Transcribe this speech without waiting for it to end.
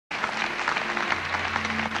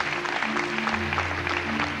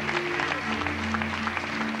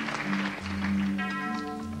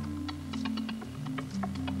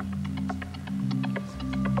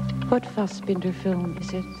What Fassbinder film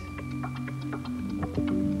is it?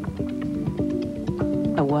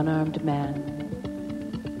 A one-armed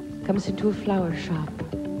man comes into a flower shop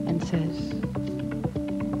and says,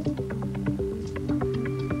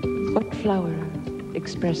 "What flower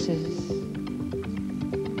expresses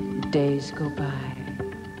days go by?"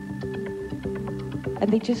 And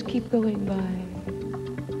they just keep going by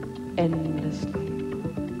endlessly,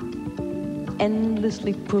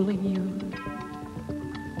 endlessly pulling you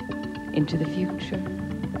into the future.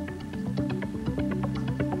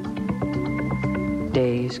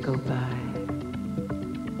 Days go by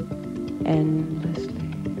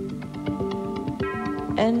endlessly,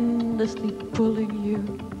 endlessly pulling you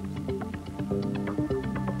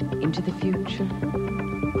into the future.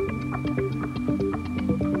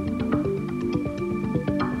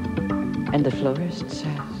 And the florist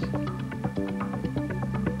says,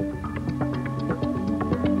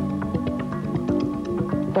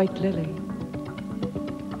 "White lily,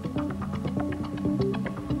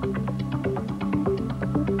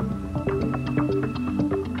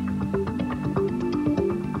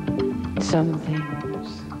 some things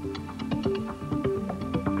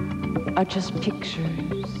are just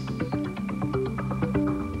pictures.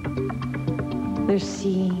 They're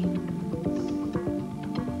scenes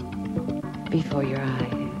before your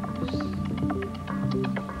eyes.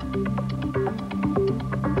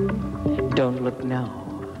 Don't look now.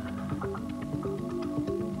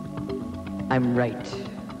 I'm right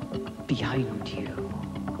behind you."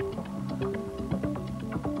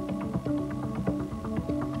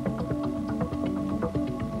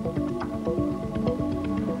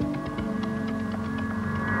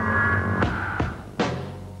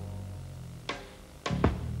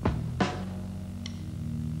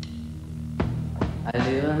 I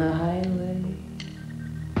live on the highway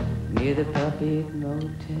near the Puppet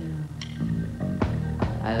Motel.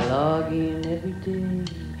 I log in every day.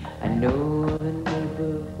 I know the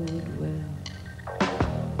neighborhood well.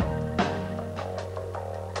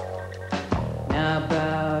 Now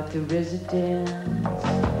about the residents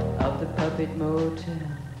of the Puppet Motel.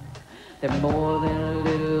 They're more than a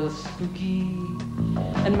little spooky,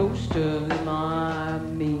 and most of them are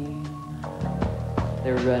mean.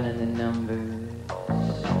 They're running the numbers,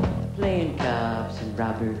 playing cops and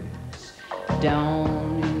robbers down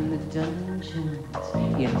in the dungeons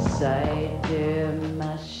inside their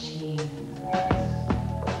machines.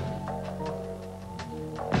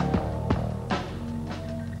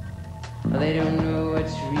 Well, they don't know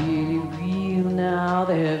what's really real now.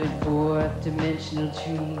 They're having fourth dimensional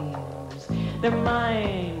dreams. Their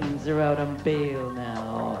minds are out on bail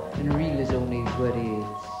now, and real is only what it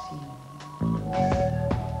seems.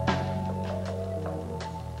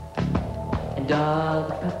 And all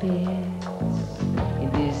the puppets in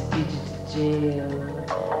this digital jail,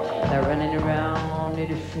 they're running around in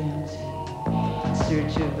a frenzy in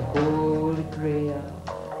search of the Holy Grail.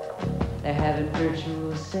 They're having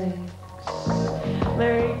virtual sex,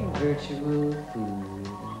 they're eating virtual food.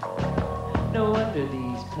 No wonder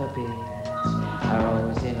these puppets are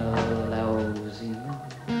always in a lousy mood.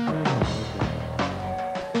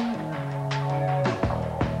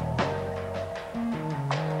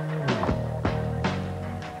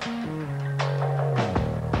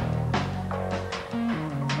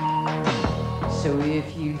 So if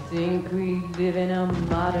you think we live in a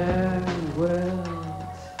modern world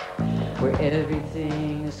where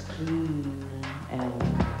everything is clean and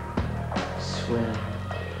swell,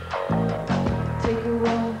 take a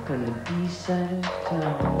walk on the B-side of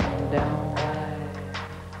town, down by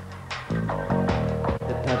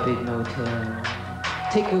the Puppet Motel.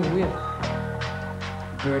 Take a whiff,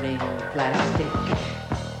 burning plastic.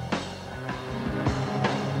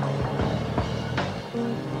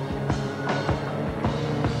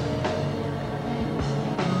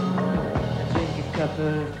 Cup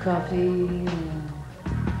of coffee,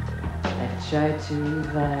 I try to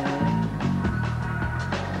revive.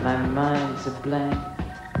 My mind's a blank,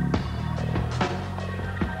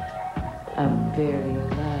 I'm barely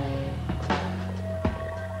alive.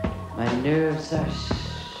 My nerves are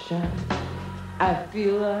shut, I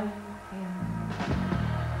feel like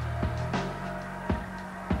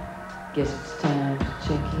guess it's time to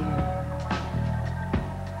check in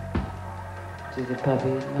to the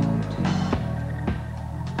Puppet Motel.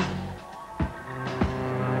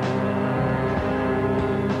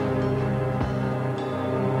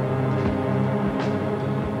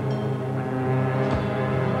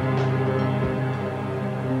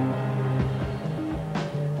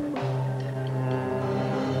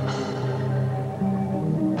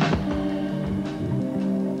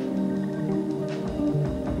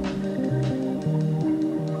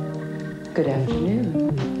 Good afternoon.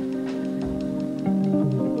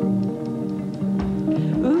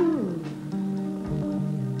 Ooh.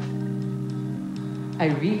 I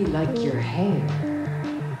really like your hair.